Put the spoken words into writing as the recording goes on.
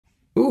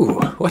Ooh,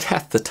 what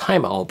hath the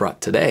time owl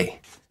brought today?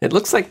 It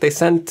looks like they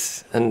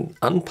sent an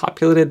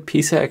unpopulated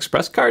PCI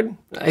Express card.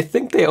 I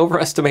think they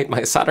overestimate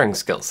my soldering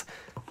skills.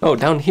 Oh,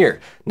 down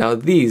here. Now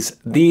these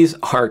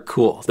are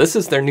cool. This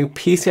is their new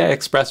PCI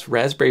Express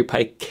Raspberry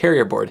Pi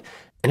carrier board.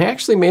 And I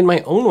actually made my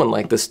own one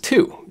like this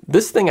too.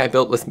 This thing I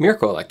built with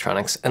Mirko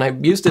Electronics, and I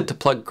used it to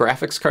plug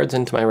graphics cards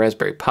into my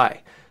Raspberry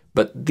Pi.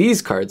 But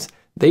these cards,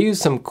 they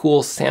use some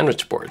cool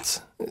sandwich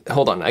boards.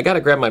 Hold on, I gotta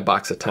grab my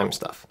box of time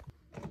stuff.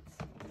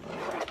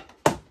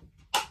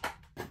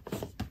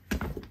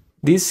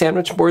 These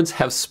sandwich boards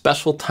have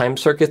special time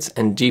circuits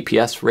and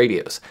GPS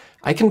radios.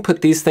 I can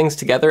put these things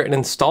together and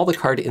install the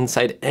card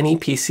inside any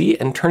PC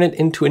and turn it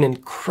into an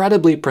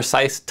incredibly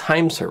precise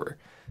time server.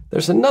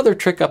 There's another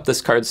trick up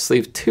this card's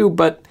sleeve too,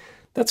 but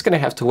that's going to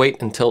have to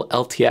wait until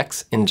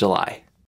LTX in July.